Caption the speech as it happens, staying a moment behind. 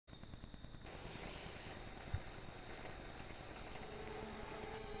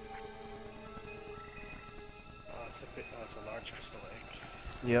it's a large crystal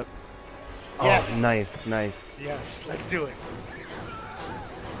egg. Yep. Yes! Oh, nice, nice. Yes, let's do it.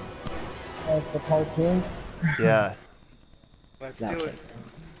 Oh, it's the cartoon? Yeah. Let's Yeah, do okay. it.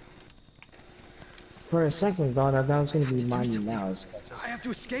 For a second, thought that was going to be Mighty Mouse. I have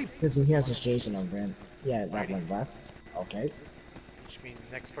to escape. Because he has his Jason over him. Yeah, that went left. Okay. Which means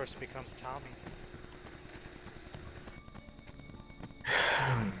the next person becomes Tommy.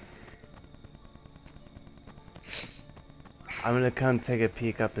 I'm gonna come take a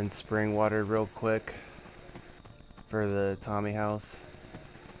peek up in Springwater real quick for the Tommy house.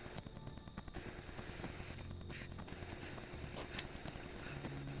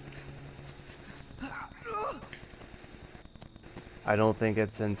 I don't think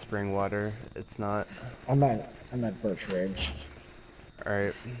it's in Springwater. It's not. I'm at Birch Ridge.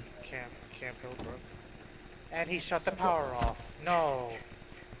 Alright. Camp Hillbrook. And he shut the power off. No.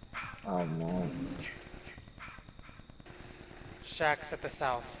 Oh no. Shack's at the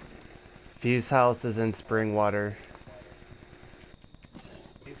south. Fuse house is in Springwater.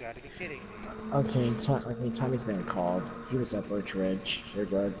 You gotta be kidding me. Okay, Tommy's been called. He was at Birch Ridge. You're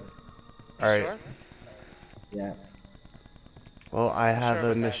good. Alright. Sure? Yeah. Well, I have Sure a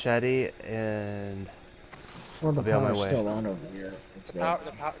with that. machete and Well, the I'll be on my power's way. still on over here. It's good.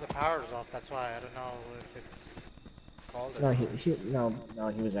 The power's off, that's why I don't know if it's called it. No,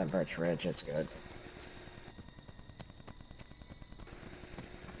 he was at Birch Ridge. It's good.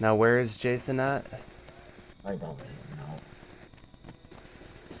 now where is Jason at? I don't even know.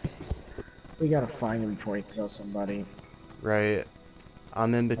 We gotta find him before he kills somebody. Right.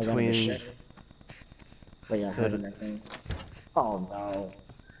 I'm in I got a between. machete. Wait, I So heard did- him, I think. Oh no.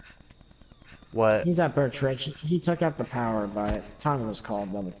 What? He's at Birch Ridge. He took out the power, but Tommy was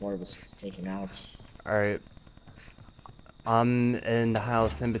called though before it was taken out. Alright. I'm in the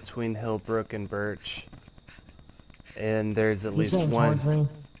house in between Hillbrook and Birch. And there's at He's least heading one. towards me.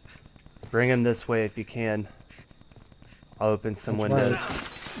 Bring him this way if you can. I'll open some Which windows.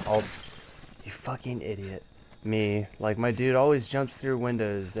 way? You fucking idiot. Me. Like, my dude always jumps through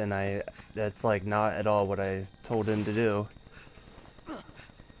windows, and that's like not at all what I told him to do.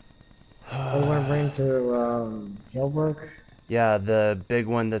 I want to bring him to Hillbrook. Yeah, the big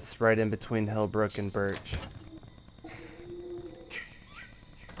one that's right in between Hillbrook and Birch.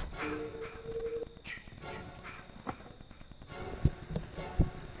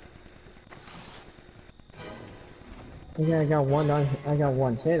 I got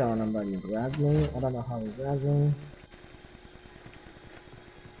one hit on him, but he grabbed me. I don't know how he grabbed me.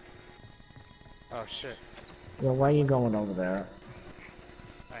 Oh shit. Yo, why are you going over there?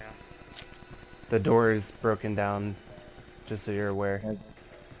 I am. The door is broken down, just so you're aware.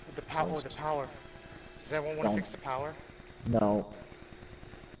 The power. Does everyone want to Don't. fix the power? No.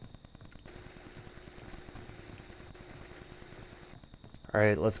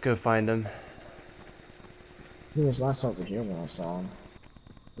 Alright, let's go find him. He was last over here when I saw him.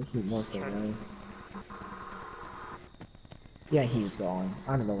 We keep most of the way. Yeah, he's gone.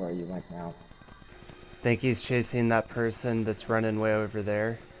 I don't know where you went now. Think he's chasing that person that's running way over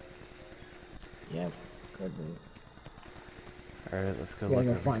there. Yeah, could be. Alright, let's go Yeah, look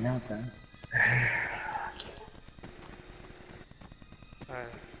go over. find out then. Alright.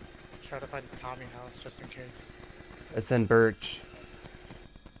 Try to find the Tommy house just in case. It's in Birch.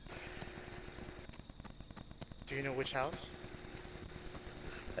 Do you know which house?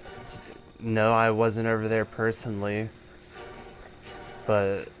 No, I wasn't over there personally.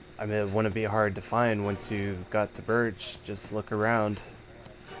 But, I mean, it wouldn't be hard to find once you got to Birch. Just look around.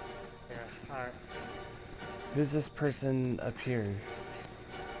 Yeah, alright. Who's this person up here?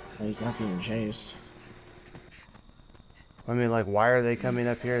 No, he's not being chased. I mean, like, why are they coming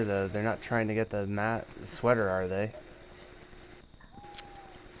up here, though? They're not trying to get the sweater, are they?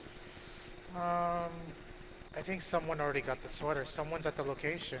 I think someone already got the sweater. Someone's at the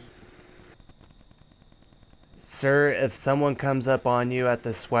location. Sir, if someone comes up on you at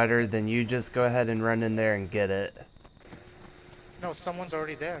the sweater, then you just go ahead and run in there and get it. No, someone's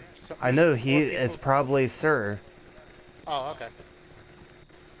already there. So, I know, there's 4 people. it's probably Sir. Oh, okay.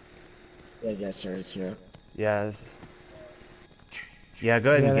 Yeah, yes, sir, it's here. Yes. Yeah,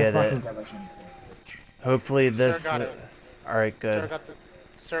 go ahead and they're get fucking it. demolitions. Hopefully this... got it. Alright, good.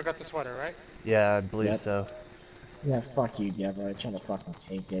 Sir got the sweater, right? Yeah, I believe Yep. so. Yeah, fuck you, Deborah. Trying to fucking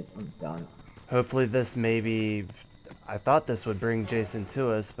take it. I'm done. Hopefully this maybe... I thought this would bring Jason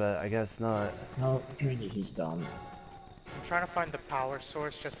to us, but I guess not. No, he's done. I'm trying to find the power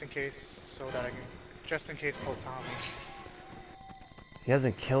source just in case, so that I can, just in case, pull Tommy. He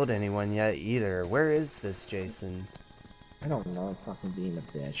hasn't killed anyone yet either. Where is this Jason? I don't know. It's fucking being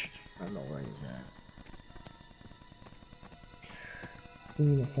a bitch. I don't know where he's at.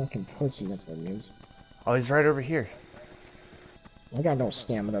 Being a fucking pussy, that's what it is. Oh, he's right over here. I got no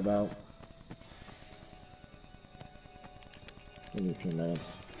stamina though. Give me a few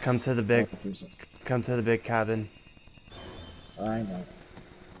minutes. Come to the big, Oh, a few seconds. come to the big cabin. I know.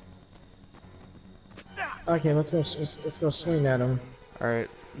 Okay, let's go swing at him. All right,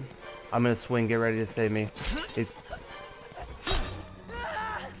 I'm gonna swing. Get ready to save me. He's,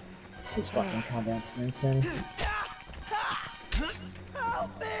 These fucking combat snakes in.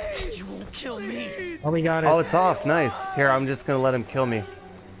 You won't kill me. Oh, we got it. oh, it's off. Nice. Here, I'm just gonna let him kill me. You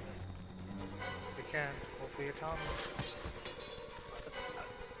can. Hopefully you're Tommy.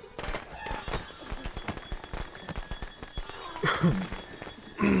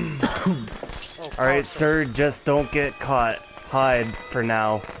 Oh, All right, power sir. Just don't get caught. Hide for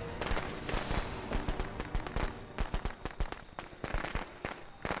now.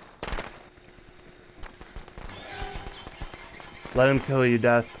 Let him kill you,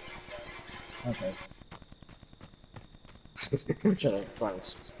 Death. Okay. Which other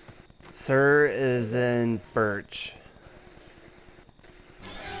fronts? Sir is in Birch.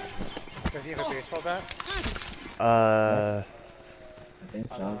 source. Does he have a baseball bat? I think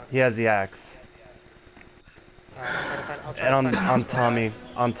so. He has the axe. Alright, I'll try And to find I'm Tommy.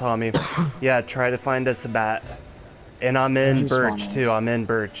 I'm Tommy. Yeah, try to find us a bat. And I'm in Where's your Birch spawn too. house? I'm in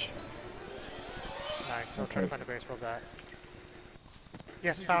Birch. Nice, I'll try to Okay. find a baseball bat.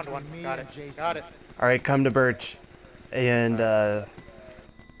 Yes, found one. Got it. Got it. All right, come to Birch. And all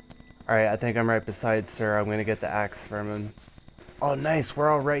right, I think I'm right beside Sir. I'm gonna get the axe from him. Oh, nice. We're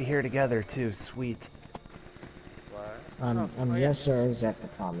all right here together too. Sweet. What? Oh, yeah. yes, sir, is at the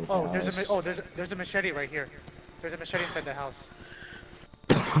Tommy Oh, house. there's a machete right here. There's a machete inside the house.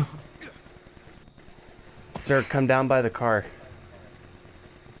 Sir, come down by the car.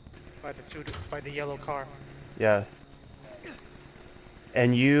 By the yellow car. Yeah.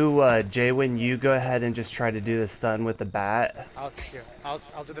 And you, Jaywin, you go ahead and just try to do the stun with the bat. I'll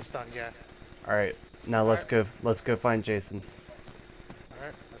do the stun. Yeah. All right. Now let's Alright. go. Let's go find Jason. All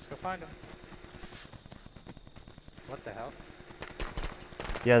right, let's go find him. What the hell?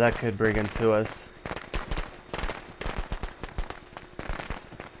 Yeah, that could bring him to us.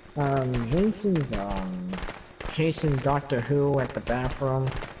 Jason's Doctor Who at the bathroom.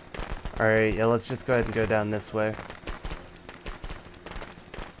 All right. Yeah, let's just go ahead and go down this way.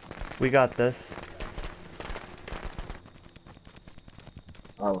 We got this.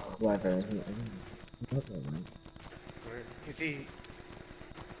 Oh, whoever. Where is he?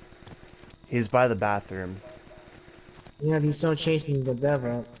 He's by the bathroom. Yeah, he's still chasing the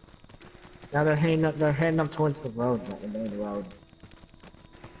devil. Now they're heading up towards the road, the main road.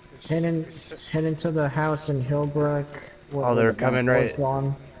 Heading to the house in Hillbrook. Oh, they're coming right-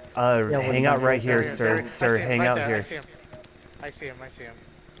 Gone. Uh, Yeah, hang we're out done. right here, There sir. he is. I Sir, see him hang right out there. here. I see him.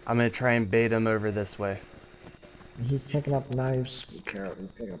 I'm gonna try and bait him over this way. He's picking up knives. Be careful,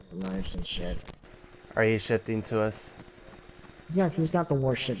 pick up the knives and shit. Are you shifting to us? He's got the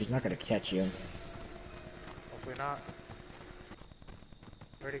warship. He's not gonna catch you. Hopefully not.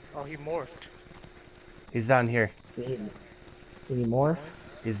 Ready? Oh, he morphed. He's down here. Did he morph?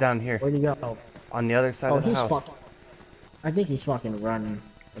 He's down here. Where'd he go? On the other side Oh, of the he's house. fucking. I think he's fucking running.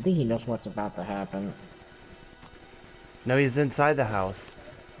 I think he knows what's about to happen. No, he's inside the house.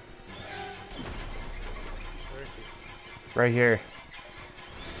 Where is he? Right here.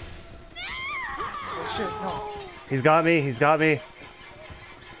 Oh shit! No. He's got me. He's got me.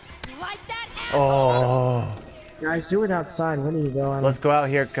 Like that Oh. Guys, do it outside. Where are you going? Let's go out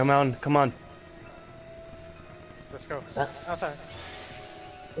here. Come on. Come on. Let's go. Outside.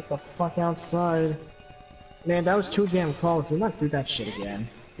 Get the fuck outside. Man, that was too damn close. We're not do that shit again.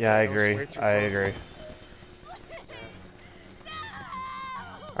 Yeah, I That was agree. way too I close. agree.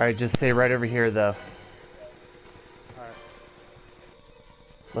 Alright, just stay right over here, though. Alright.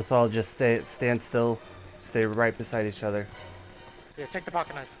 Let's all just stand still. Stay right beside each other. Yeah, take the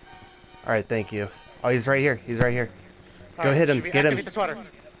pocket knife. Alright, thank you. Oh, he's right here. He's right here. Go Alright, hit him. should we Get him. activate the sweater?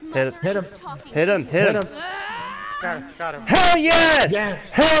 Hit him. Hit him. Hit him. Hit him. Got him. Hell yes!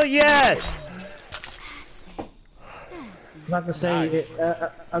 Yes! Hell yes! I was about to say, Nice.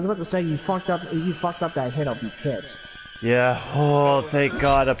 I was about to say you fucked up. You fucked up that hit. I'll be pissed. Yeah. Oh, thank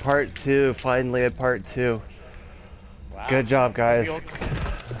God. A part 2. Finally, a part 2. Wow. Good job, guys.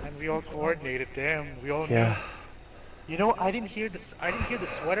 We all coordinated. Damn, we all knew. Yeah. You know, I didn't hear this. I didn't hear the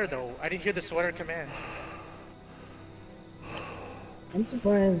sweater though. I didn't hear the sweater command. I'm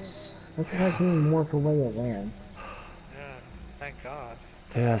surprised. I'm surprised he didn't morph away or ran. Yeah. Thank God.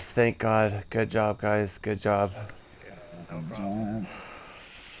 Yes, thank God. Good job, guys. Good job. No problem.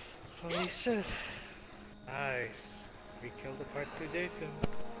 Holy shit. Nice. We killed the part 2 Jason.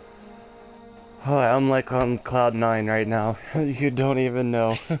 Oh, I'm like on cloud 9 right now. You don't even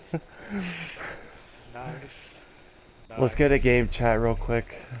know. Nice. Let's get a Nice. game chat real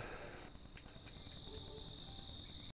quick.